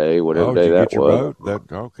one day, whatever day that was.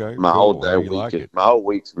 Okay. My cool. whole my whole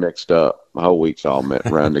week's mixed up. My whole week's all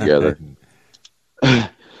run together.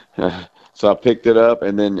 So I picked it up,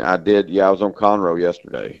 and then I was on Conroe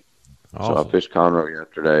yesterday. Awesome. So I fished Conroe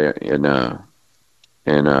yesterday, and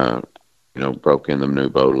you know, broke in the new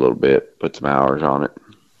boat a little bit, put some hours on it.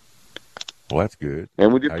 Well, that's good.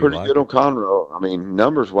 And we did pretty good on Conroe. I mean,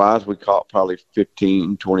 numbers-wise, we caught probably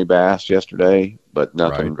 15, 20 bass yesterday, but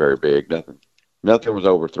nothing very big. Nothing was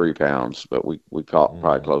over 3 pounds, but we caught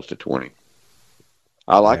probably close to 20.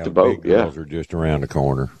 I like the boat, big girls are just around the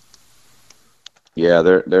corner. Yeah,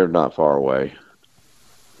 they're not far away.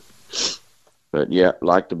 But, yeah,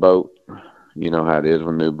 like the boat. You know how it is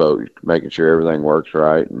with a new boat, making sure everything works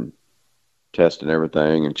right and testing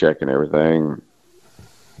everything and checking everything.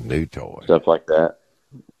 New toy. Stuff like that.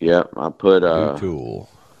 Yeah, I put new tool.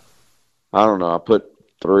 I don't know, I put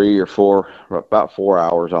 3 or 4, about 4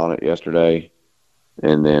 hours on it yesterday.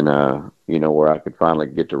 And then, you know, where I could finally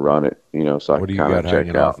get to run it, you know, so I could kind of check out. What do you got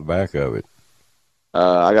hanging off the back of it?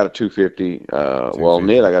 I got a 250. Well,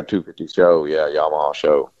 Ned, I got a 250 show. Yeah, Yamaha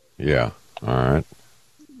show. Yeah. All right.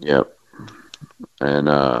 Yep. And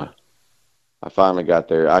I finally got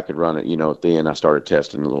there. I could run it, you know, at the end. I started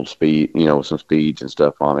testing a little speed, you know, some speeds and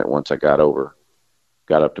stuff on it once I got up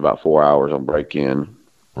to about 4 hours on break-in.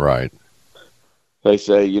 Right. They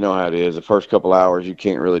say, you know how it is, the first couple hours you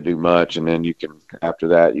can't really do much, and then after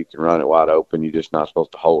that you can run it wide open. You're just not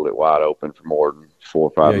supposed to hold it wide open for more than 4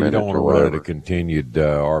 or 5 minutes. You don't want to run at a continued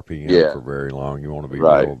RPM for very long. You want to be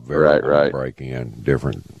very breaking in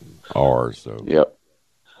different R's. So. Yep.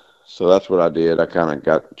 So that's what I did. I kind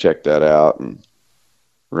of checked that out and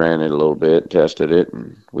ran it a little bit, tested it,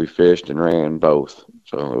 and we fished and ran both.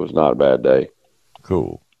 So it was not a bad day.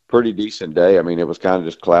 Cool. Pretty decent day. I mean, it was kind of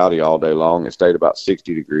just cloudy all day long. It stayed about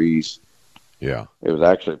 60 degrees. Yeah. It was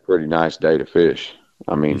actually a pretty nice day to fish.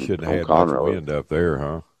 I mean, you shouldn't have had much wind up there,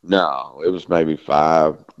 huh? No, it was maybe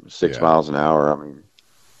 5-6 miles an hour. I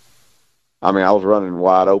mean, I was running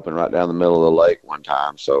wide open right down the middle of the lake one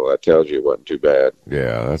time, so that tells you it wasn't too bad.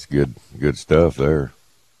 Yeah, that's good stuff there.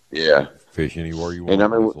 Yeah. Fish anywhere you want, and I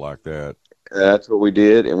mean, like that. That's what we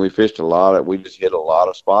did, and we fished we just hit a lot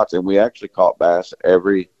of spots, and we actually caught bass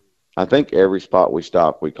I think every spot we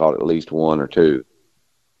stopped, we caught at least 1 or 2.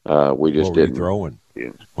 We just didn't. What were you throwing?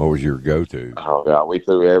 What was your go-to? Oh, God, we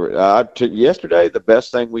threw yesterday, the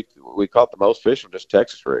best thing we caught the most fish was just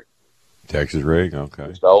Texas rig. Texas rig, okay.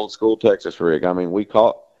 It's the old school Texas rig. I mean, we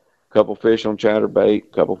caught a couple fish on chatterbait,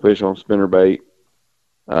 a couple fish on spinnerbait,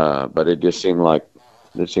 but it just seemed like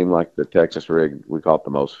the Texas rig, we caught the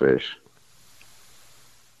most fish.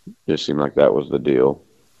 Just seemed like that was the deal.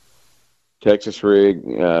 Texas rig,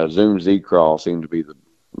 Zoom Z crawl seemed to be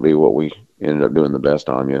what we ended up doing the best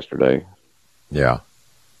on yesterday. Yeah,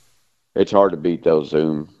 it's hard to beat all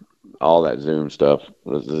that Zoom stuff.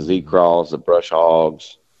 The Z crawls, the brush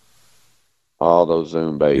hogs, all those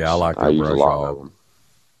Zoom baits. Yeah, I use a lot of them.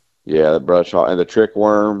 Yeah, the brush hog and the trick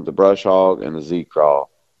worm, the brush hog, and the Z crawl.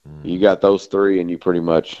 You got those 3, and you pretty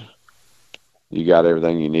much. You got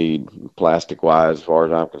everything you need plastic-wise, as far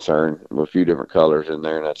as I'm concerned, with a few different colors in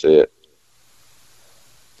there, and that's it.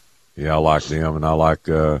 Yeah, I like them, and I like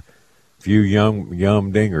few yum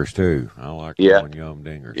dingers too. I like throwing yum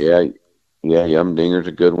dingers. Yeah, Yeah, Yum Dinger's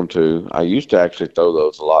a good one too. I used to actually throw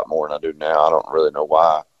those a lot more than I do now. I don't really know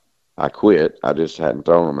why I quit. I just hadn't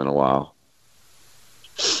thrown them in a while.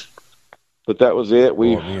 But that was it.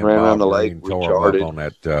 We Boy, me and ran around Bob the lake. Green We tore 'em up charted. on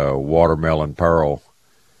that watermelon pearl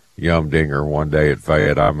Yum Dinger one day at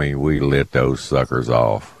Fayette. I mean, we lit those suckers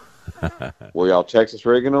off. Were y'all Texas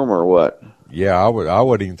rigging them or what? Yeah, I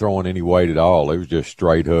wasn't even throwing any weight at all. It was just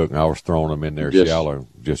straight hook, and I was throwing them in there shallow,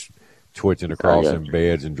 just twitching across them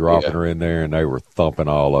beds and dropping her in there, and they were thumping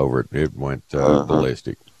all over it. It went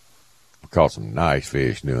ballistic. Caught some nice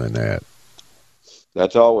fish doing that.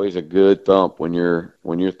 That's always a good thump when you're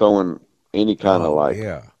throwing any kind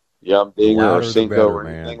of Yum Dinger or Cinco or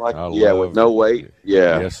anything like that. Yeah, with no weight.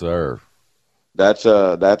 Yeah. Yes, sir. That's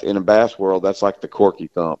in a bass world, that's like the corky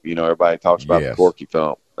thump. You know, everybody talks about the corky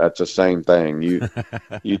thump. That's the same thing. You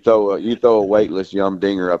throw a weightless Yum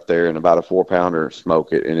Dinger up there and about a 4-pounder,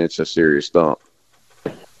 smoke it, and it's a serious thump.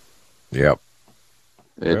 Yep.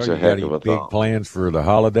 It's a heck of a big thump. Plans for the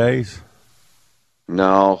holidays?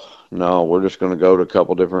 No, we're just going to go to a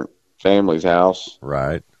couple different families' house.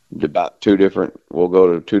 Right. We'll go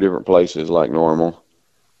to 2 different places like normal.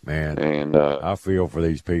 Man, and I feel for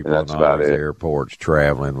these people in that's all these airports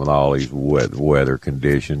traveling with all these weather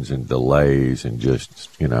conditions and delays, and just,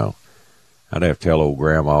 I'd have to tell old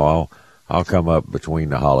Grandma I'll come up between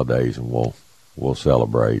the holidays and we'll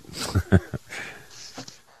celebrate.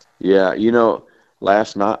 Yeah,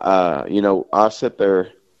 last night, I sit there.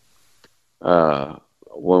 I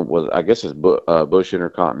guess it's Bush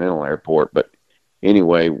Intercontinental Airport, but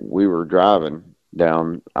anyway, we were driving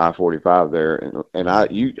down I-45 there, and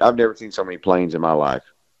I've never seen so many planes in my life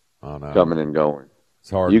coming and going. It's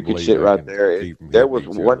hard. You could sit right there. There was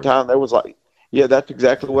one time there was that's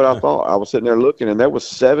exactly what I thought. I was sitting there looking, and there was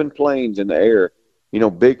 7 planes in the air.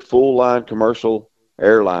 Big full line commercial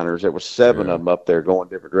airliners. There was 7 of them up there going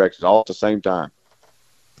different directions all at the same time.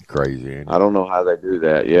 Crazy. Ain't it? I don't know how they do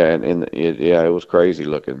that. Yeah, it was crazy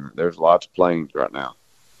looking. There's lots of planes right now.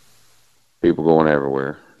 People going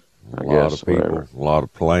everywhere. A lot of people, a lot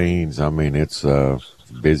of planes. I mean, it's a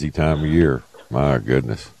busy time of year. My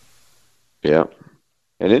goodness. Yeah.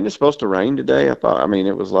 And isn't it supposed to rain today? It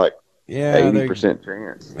was like 80%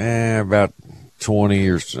 chance. About 20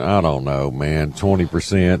 or I don't know, man.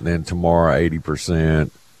 20%, and then tomorrow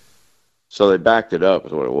 80%. So they backed it up,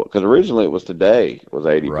 is what it was. Because originally it was today. It was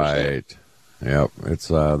 80%. Right. Yep. It's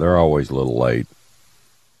they're always a little late.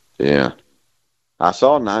 Yeah. I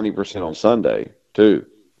saw 90% on Sunday too.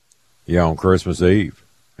 Yeah, on Christmas Eve.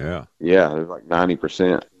 Yeah. Yeah, it was like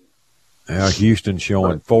 90%. Yeah, Houston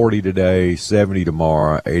showing 40 today, 70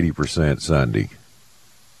 tomorrow, 80% Sunday.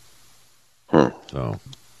 So,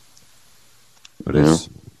 but it's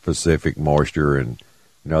Pacific moisture, and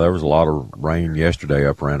there was a lot of rain yesterday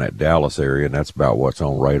up around that Dallas area, and that's about what's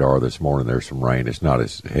on radar this morning. There's some rain. It's not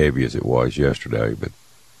as heavy as it was yesterday, but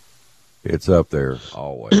it's up there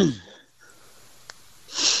always.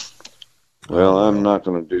 Well, I'm not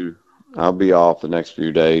going to do. I'll be off the next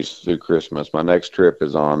few days through Christmas. My next trip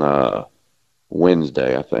is on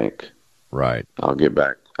Wednesday, I think. Right. I'll get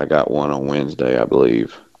back. I got one on Wednesday, I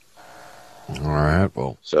believe. All right.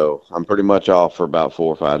 Well, so I'm pretty much off for about 4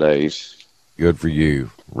 or 5 days. Good for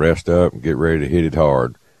you. Rest up and get ready to hit it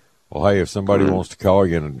hard. Well, hey, if somebody wants to call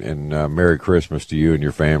you and Merry Christmas to you and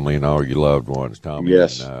your family and all your loved ones, Tommy.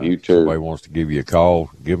 Yes, you too. If somebody wants to give you a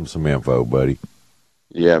call, give them some info, buddy.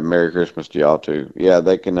 Yeah, Merry Christmas to y'all too. Yeah,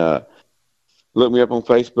 they can look me up on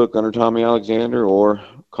Facebook under Tommy Alexander, or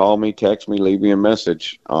call me, text me, leave me a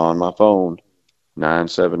message on my phone,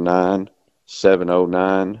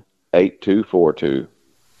 979-709-8242.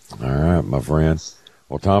 All right, my friend.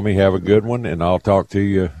 Well, Tommy, have a good one, and I'll talk to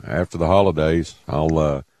you after the holidays.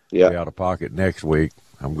 I'll be out of pocket next week.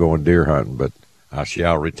 I'm going deer hunting, but I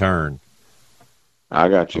shall return. I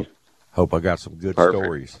got you. Hope I got some good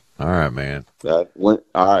stories. All right, man. All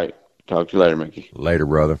right. Talk to you later, Mickey. Later,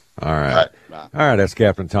 brother. All right. All right. Bye. All right, that's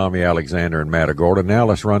Captain Tommy Alexander in Matagorda. Now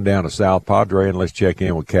let's run down to South Padre and let's check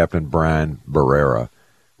in with Captain Brian Barrera.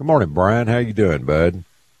 Good morning, Brian. How you doing, bud?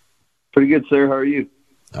 Pretty good, sir. How are you?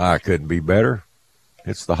 I couldn't be better.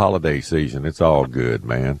 It's the holiday season. It's all good,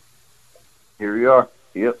 man. Here we are.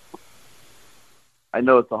 Yep. I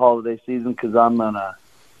know it's the holiday season because I'm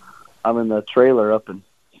in the trailer up in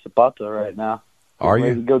Zapata right now. Are you?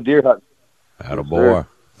 Ready to go deer hunting. Attaboy.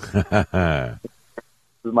 This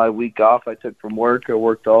is my week off I took from work. I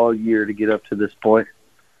worked all year to get up to this point.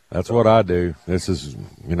 That's what I do. This is,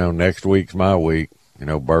 next week's my week.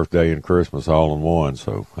 Birthday and Christmas all in one,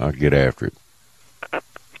 so I'll get after it.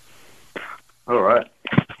 All right.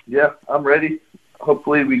 Yeah, I'm ready.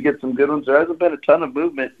 Hopefully we get some good ones. There hasn't been a ton of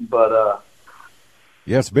movement, but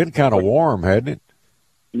Yeah, it's been kind of warm, hasn't it?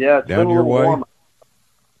 Yeah, it's down been a your little way? warm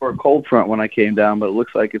for a cold front when I came down, but it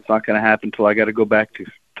looks like it's not going to happen until I got to go back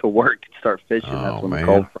to work and start fishing. Oh, That's when man. the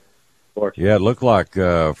cold front. Yeah, it looked like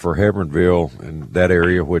for Hammondville and that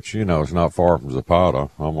area, which, is not far from Zapata,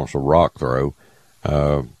 almost a rock throw,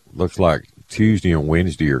 looks like Tuesday and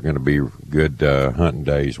Wednesday are going to be good hunting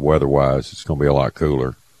days weather-wise. It's going to be a lot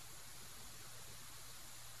cooler.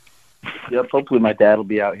 Yep, hopefully my dad will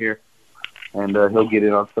be out here, and he'll get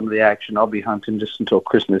in on some of the action. I'll be hunting just until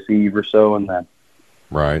Christmas Eve or so, and then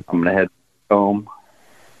Right. I'm going to head home,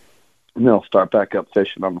 and then I'll start back up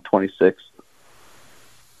fishing on the 26th.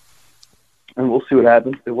 And we'll see what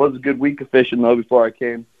happens. It was a good week of fishing, though, before I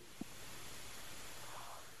came.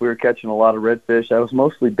 We were catching a lot of redfish. I was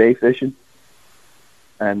mostly bay fishing.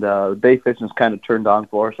 And the bay fishing's kind of turned on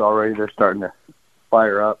for us already. They're starting to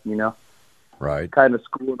fire up, Right. Kind of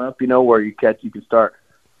schooling up, where you can start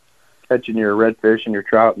catching your redfish and your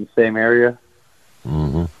trout in the same area.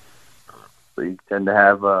 Mm-hmm. So you tend to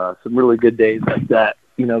have some really good days like that,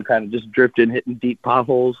 kind of just drifting, hitting deep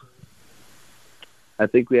potholes. I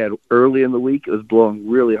think we had early in the week, it was blowing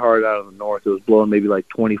really hard out of the north. It was blowing maybe like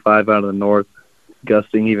 25 out of the north,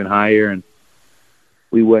 gusting even higher. And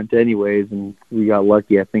we went anyways, and we got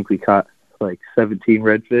lucky. I think we caught like 17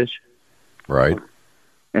 redfish. Right.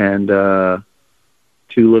 And 2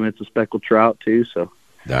 limits of speckled trout, too. So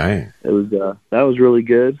Dang. it was that was really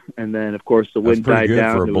good. And then, of course, the wind died good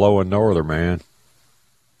down. for a blowing norther, man.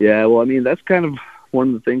 Yeah, well, I mean, that's kind of one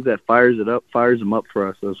of the things that fires them up for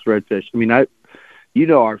us, those redfish. I mean,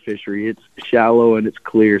 our fishery, it's shallow and it's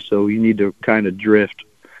clear, so you need to kind of drift.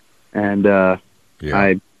 And I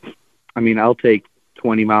mean, I'll take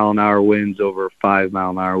 20-mile-an-hour winds over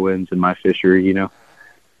 5-mile-an-hour winds in my fishery,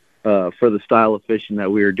 for the style of fishing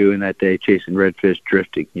that we were doing that day, chasing redfish,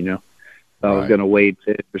 drifting, If I was going to wade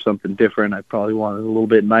fish or something different, I probably wanted it a little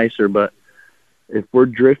bit nicer. But if we're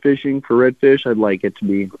drift fishing for redfish, I'd like it to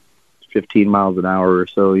be 15 miles an hour or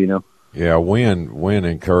so, Yeah, wind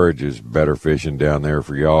encourages better fishing down there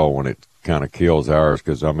for y'all when it kind of kills ours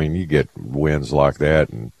because, you get winds like that,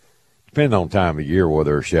 and depending on time of year,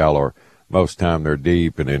 whether they're shallow or most of the time they're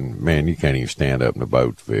deep, and then, man, you can't even stand up in the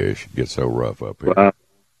boat to fish. It gets so rough up here.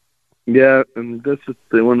 Yeah, and that's just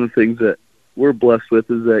one of the things that we're blessed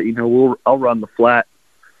with is that, I'll run the flat.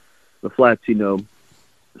 The flat's,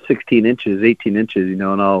 16 inches, 18 inches,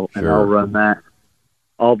 and I'll run that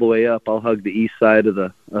all the way up. I'll hug the east side of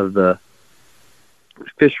the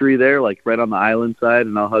fishery there, like right on the island side,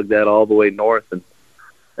 and I'll hug that all the way north,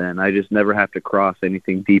 and I just never have to cross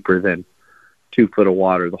anything deeper than 2 foot of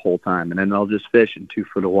water the whole time, and then I'll just fish in 2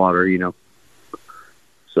 foot of water,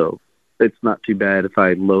 So it's not too bad if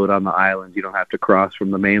I load on the island. You don't have to cross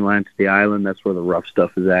from the mainland to the island. That's where the rough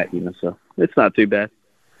stuff is at, so it's not too bad.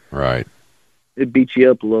 Right. It beats you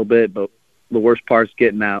up a little bit, but the worst part's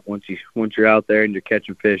getting out. Once you're out there and you're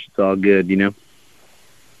catching fish, it's all good,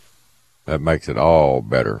 That makes it all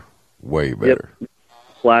better, way better. Yep.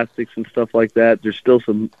 Plastics and stuff like that. There's still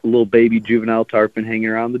some little baby juvenile tarpon hanging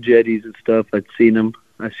around the jetties and stuff. I've seen them.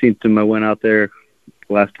 I went out there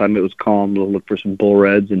last time it was calm to look for some bull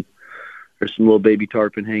reds, and there's some little baby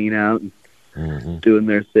tarpon hanging out and doing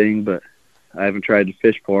their thing, but I haven't tried to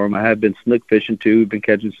fish for them. I have been snook fishing too. We've been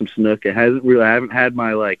catching some snook. I haven't had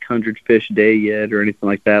my 100 fish day yet or anything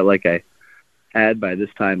like that, like I had by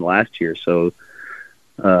this time last year. So,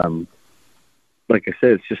 like I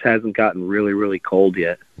said, it just hasn't gotten really, really cold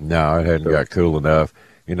yet. No, it hadn't got cool enough.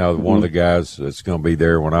 One of the guys that's going to be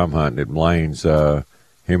there when I'm hunting at Blaine's, him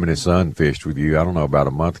and his son fished with you, I don't know, about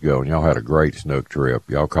a month ago, and y'all had a great snook trip.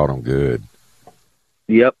 Y'all caught them good.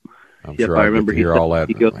 Yep. I'm sure I remember hear all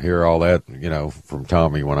that, from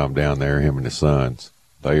Tommy when I'm down there, him and his sons.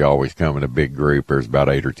 They always come in a big group. There's about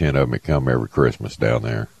 8 or 10 of them that come every Christmas down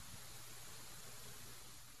there.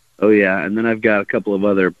 Oh, yeah, and then I've got a couple of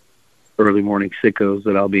other early morning sickos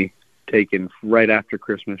that I'll be taking right after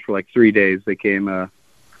Christmas for 3 days. They came, it's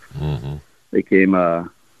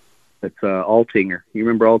Altinger. You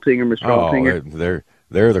remember Altinger, Mr. Altinger?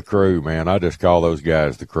 They're the crew, man. I just call those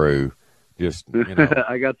guys the crew. Just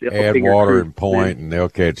I got the add water and point, and they'll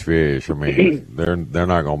catch fish. I mean, they're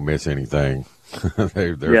not going to miss anything.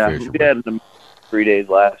 they're fishermen. We had them 3 days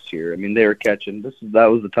last year. I mean, they were catching. That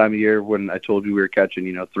was the time of year when I told you we were catching,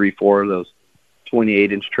 3-4 of those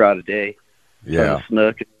 28-inch trout a day. Yeah,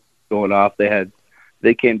 snook going off.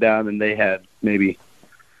 They came down and they had maybe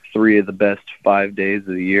 3 of the best 5 days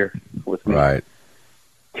of the year with me. Right.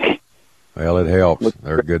 Well, it helps.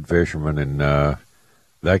 They're good fishermen, and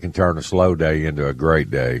they can turn a slow day into a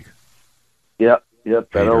great day. Yep.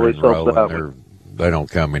 That always helps out. They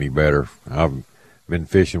don't come any better. been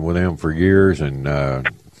fishing with them for years, and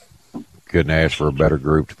couldn't ask for a better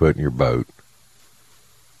group to put in your boat.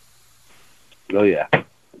 Oh, yeah.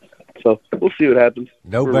 So we'll see what happens.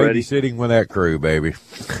 No We're babysitting with that crew, baby.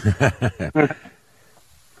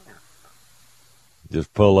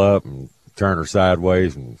 Just pull up and turn her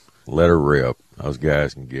sideways and let her rip. Those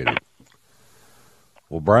guys can get it.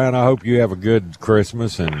 Well, Brian, I hope you have a good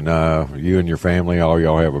Christmas, and you and your family, all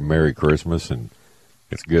y'all have a Merry Christmas, and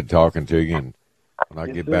it's good talking to you. And when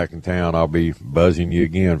I get back in town, I'll be buzzing you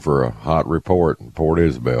again for a hot report in Port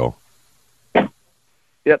Isabel.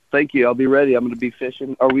 Yep, thank you. I'll be ready. I'm going to be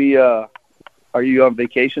fishing. Are you on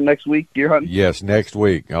vacation next week, deer hunting? Yes, next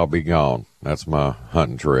week I'll be gone. That's my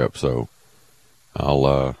hunting trip, so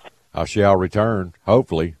I shall return,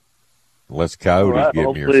 hopefully. Unless coyotes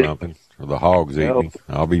get me or something, or the hogs eat me.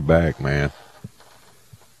 I'll be back, man.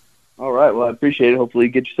 All right, well, I appreciate it. Hopefully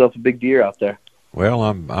you get yourself a big deer out there. Well,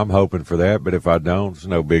 I'm hoping for that, but if I don't, it's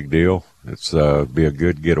no big deal. It's be a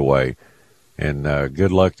good getaway. And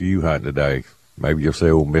good luck to you hunting today. Maybe you'll say,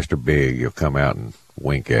 oh, Mr. Big, he'll come out and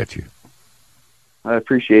wink at you. I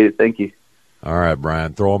appreciate it. Thank you. All right,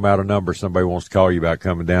 Brian, throw them out a number. Somebody wants to call you about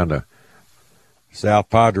coming down to South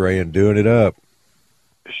Padre and doing it up.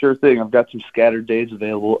 Sure thing. I've got some scattered days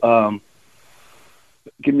available.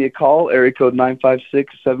 Give me a call, area code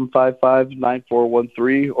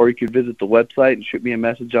 956-755-9413, or you can visit the website and shoot me a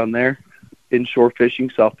message on there,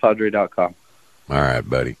 inshorefishing.southpadre.com. All right,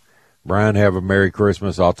 buddy. Brian, have a Merry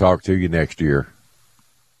Christmas. I'll talk to you next year.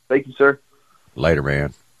 Thank you, sir. Later,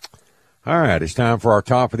 man. All right, it's time for our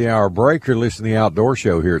top of the hour break. You're listening to the Outdoor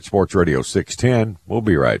Show here at Sports Radio 610. We'll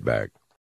be right back.